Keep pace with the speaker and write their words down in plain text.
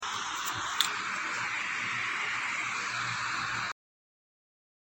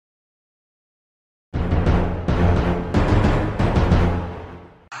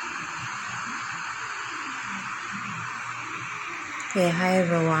Okay, hi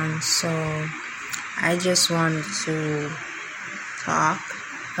everyone. So I just wanted to talk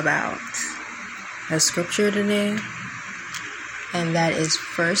about a scripture today, and that is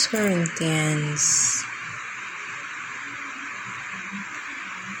 1 Corinthians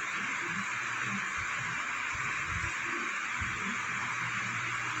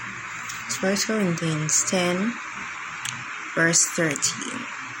 10 verse 13.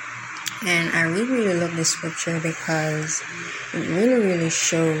 And I really love this scripture because it really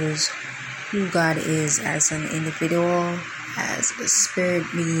shows who God is as an individual, as a spirit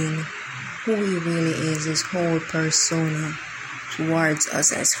being, who he really is, his whole persona towards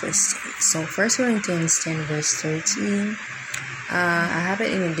us as Christians. So 1 Corinthians 10 verse 13, I have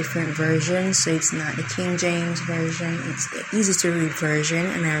it in a different version, so it's not the King James version, it's the easy to read version,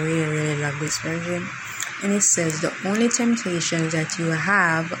 and I really love this version. And it says, the only temptations that you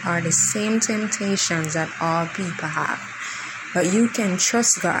have are the same temptations that all people have. But you can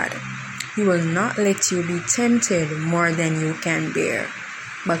trust God. He will not let you be tempted more than you can bear.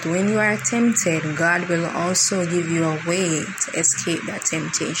 But when you are tempted, God will also give you a way to escape that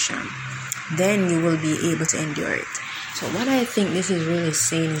temptation. Then you will be able to endure it. So what I think this is really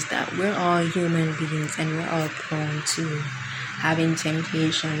saying is that we're all human beings and we're all prone to having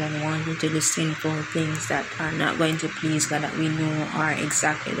temptations and wanting to do sinful things that are not going to please God, that we know are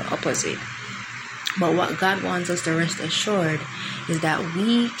exactly the opposite. But what God wants us to rest assured is that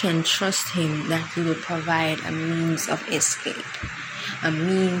we can trust him, that he will provide a means of escape, a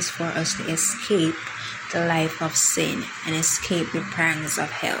means for us to escape the life of sin and escape the pangs of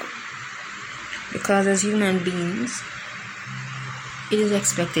hell. Because as human beings, it is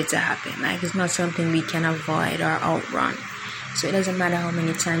expected to happen. Like, it's not something we can avoid or outrun. So it doesn't matter how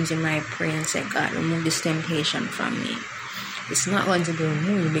many times you might pray and say, God, remove this temptation from me. It's not going to be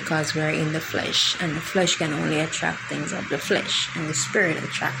removed because we're in the flesh, and the flesh can only attract things of the flesh, and the spirit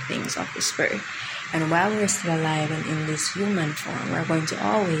attract things of the spirit. And while we're still alive and in this human form, we're going to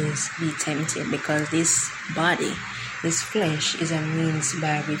always be tempted, because this body, this flesh, is a means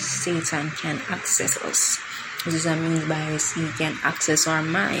by which Satan can access us. This is a means by which he can access our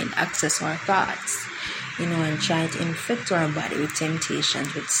mind, access our thoughts, and try to infect our body with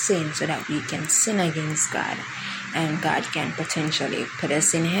temptations, with sin, so that we can sin against God, and God can potentially put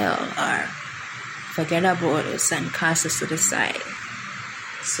us in hell or forget about us and cast us to the side.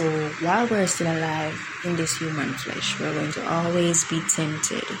 So while we're still alive in this human flesh, we're going to always be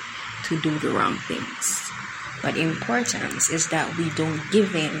tempted to do the wrong things. But the importance is that we don't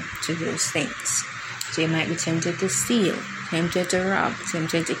give in to those things. So you might be tempted to steal, tempted to rob,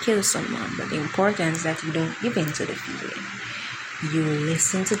 tempted to kill someone, but the importance is that you don't give in to the feeling. You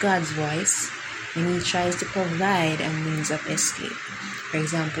listen to God's voice when he tries to provide a means of escape. For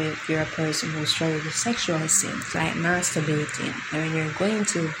example, if you're a person who struggles with sexual sins like masturbating, and when you're going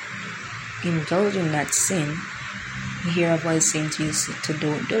to indulge in that sin, you hear a voice saying to you to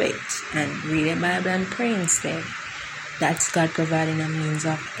don't do it, and read the Bible and pray instead. That's God providing a means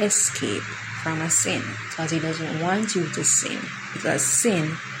of escape from a sin, because he doesn't want you to sin, because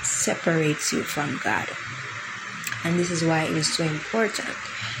sin separates you from God. And this is why it is so important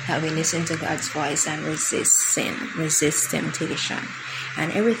that we listen to God's voice and resist sin, resist temptation.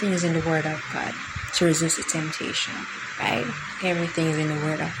 And everything is in the Word of God to resist the temptation, right? Everything is in the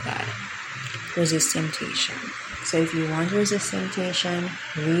Word of God. Resist temptation. So if you want to resist temptation,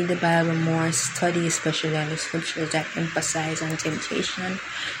 read the Bible more, study especially on the scriptures that emphasize on temptation,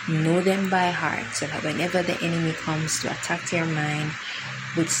 know them by heart, so that whenever the enemy comes to attack your mind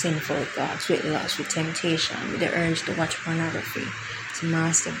with sinful thoughts, with lust, with temptation, with the urge to watch pornography, to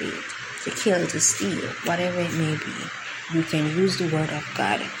masturbate, to kill, to steal, whatever it may be, you can use the Word of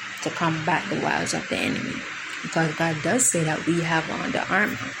God to combat the wiles of the enemy. Because God does say that we have on the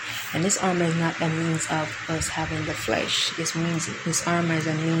armor. And this armor is not a means of us having the flesh. This armor is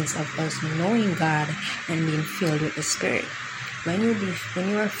a means of us knowing God and being filled with the Spirit. When you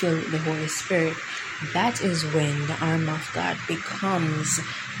are filled with the Holy Spirit, that is when the armor of God becomes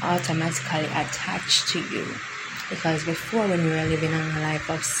automatically attached to you. Because before, when you were living on a life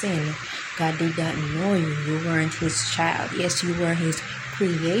of sin, God did not know you. You weren't his child. Yes, you were his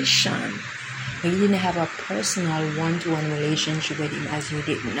creation. But you didn't have a personal one-to-one relationship with him as you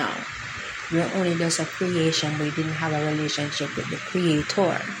did now. You're only just a creation, but you didn't have a relationship with the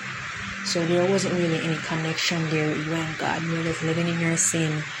Creator. So there wasn't really any connection there with you and God. You were just living in your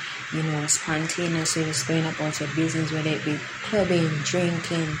sin, spontaneously just going about your business, whether it be clubbing,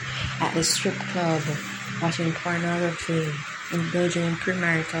 drinking, at the strip club, watching pornography, indulging in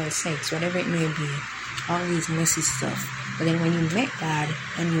premarital sex, whatever it may be. All these messy stuff. But then when you met God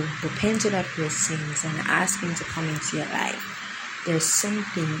and you repented of your sins and asked him to come into your life, there's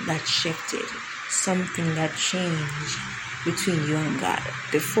something that shifted, something that changed between you and God.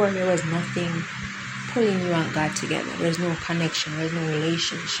 Before, there was nothing pulling you and God together. There's no connection, there's no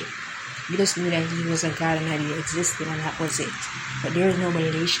relationship. You just knew that He was a God and that He existed, and that was it. But there is no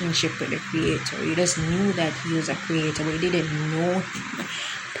relationship with the Creator. You just knew that He was a Creator, but you didn't know Him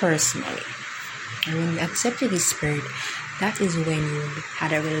personally. And when you accepted His Spirit, that is when you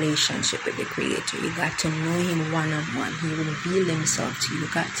had a relationship with the Creator. You got to know Him one-on-one. He revealed Himself to you. You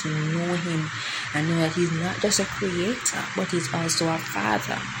got to know Him and know that He's not just a Creator, but He's also a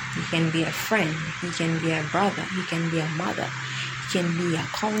Father. He can be a friend. He can be a brother. He can be a mother. He can be a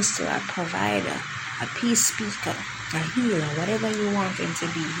counselor, a provider, a peace speaker, a healer. Whatever you want Him to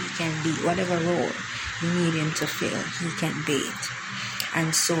be, He can be. Whatever role you need Him to fill, He can be it.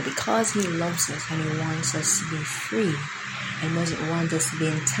 And so because He loves us and He wants us to be free, and doesn't want us to be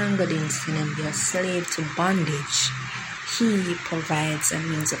entangled in sin and be a slave to bondage, He provides a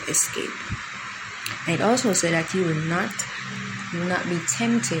means of escape. And it also said that you will not be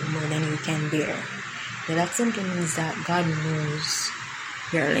tempted more than you can bear. So that simply means that God knows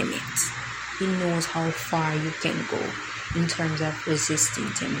your limits. He knows how far you can go in terms of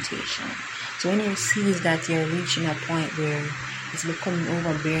resisting temptation. So when He sees that you're reaching a point where it's becoming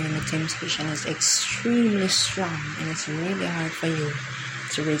overbearing and the temptation is extremely strong and it's really hard for you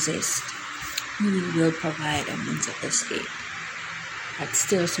to resist, He will provide a means of escape. That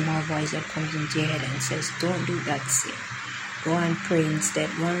still small voice that comes into your head and says, don't do that sin. Go and pray instead.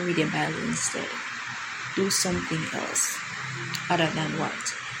 Go and read the Bible instead. Do something else other than what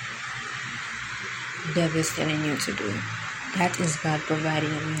the devil is telling you to do. That is God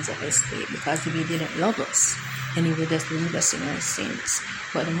providing a means of escape, because if He didn't love us, then He would just leave us in our sins.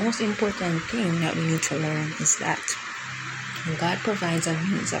 But the most important thing that we need to learn is that when God provides a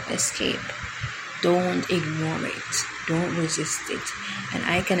means of escape, don't ignore it. Don't resist it. And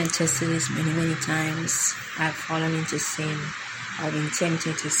I can attest to this many times. I've fallen into sin. I've been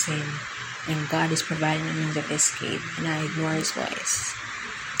tempted to sin. And God is providing a means of escape. And I ignore His voice.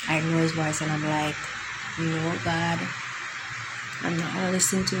 I ignore His voice and I'm like, you know, God, I'm not going to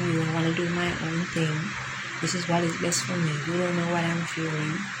listen to you. I want to do my own thing. This is what is best for me. You don't know what I'm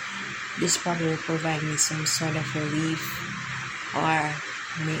feeling. This probably will provide me some sort of relief, or,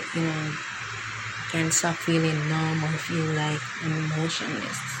 you know, can stop feeling numb or feel like I'm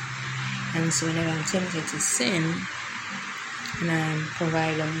emotionless. And so whenever I'm tempted to sin and I'm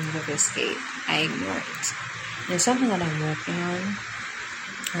provided a means of escape, I ignore it. And it's something that I'm working on.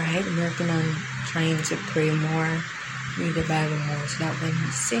 Alright, I'm working on trying to pray more, read the Bible more, so that when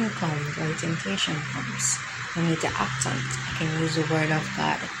sin comes or temptation comes, I need to act on it. I can use the word of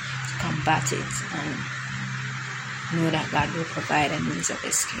God to combat it and know that God will provide a means of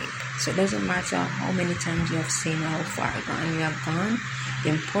escape. So it doesn't matter how many times you have sinned, how far gone you have gone. The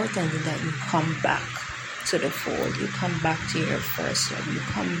important is that you come back to the fold. You come back to your first love. You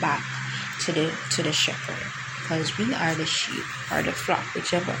come back to the shepherd, because we are the sheep or the flock,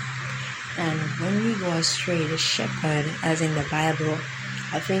 whichever. And when we go astray, the shepherd, as in the Bible,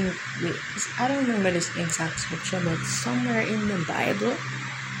 I don't remember this exact scripture, but somewhere in the Bible,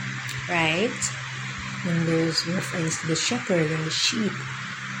 right, when there's reference to the shepherd and the sheep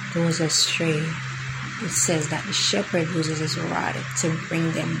goes astray, it says that the shepherd uses his rod to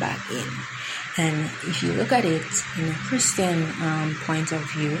bring them back in. And if you look at it in a Christian point of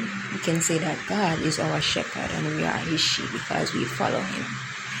view, you can say that God is our shepherd and we are His sheep because we follow Him.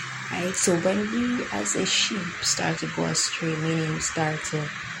 Right? So when we as a sheep start to go astray, meaning start to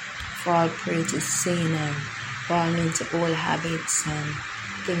fall prey to sin and fall into old habits and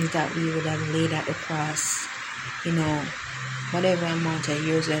things that we would have laid at the cross, you know, whatever amount of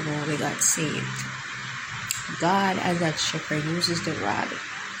years ago we got saved, God as that shepherd uses the rod,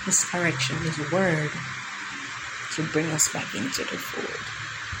 His correction, His word, to bring us back into the fold.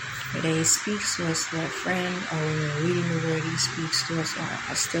 Whether He speaks to us through a friend, or when we're reading the word, He speaks to us, or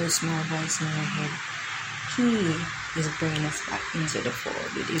a still small voice in our head, He is bringing us back into the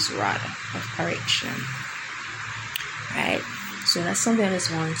fold with His rod of correction. Right? So that's something I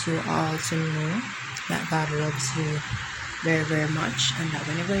just want you all to know, that God loves you very, very much, and that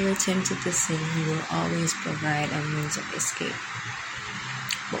whenever you're tempted to sin, He will always provide a means of escape.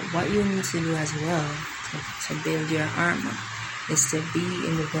 But what you need to do as well to build your armor is to be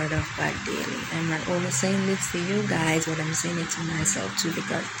in the Word of God daily. I'm not only saying this to you guys, but I'm saying it to myself too,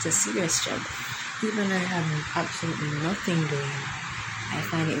 because it's a serious job. Even I have absolutely nothing doing, I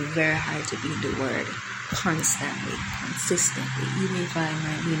find it very hard to be in the Word constantly, consistently. Even if I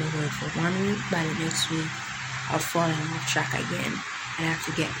might be in the Word for 1 week, by the next week I'll fall off track again and I have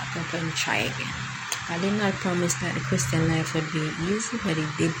to get back up and try again. God did not promise that the Christian life would be easy, but He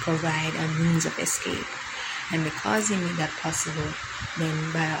did provide a means of escape. And because He made that possible, then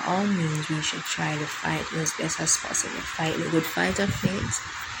by all means we should try to fight as best as possible. Fight the good fight of faith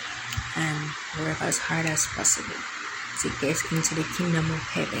and work as hard as possible to get into the kingdom of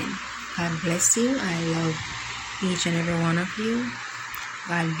heaven. God bless you. I love each and every one of you.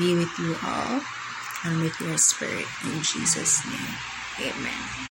 God be with you all and with your spirit in Jesus' name. Amen.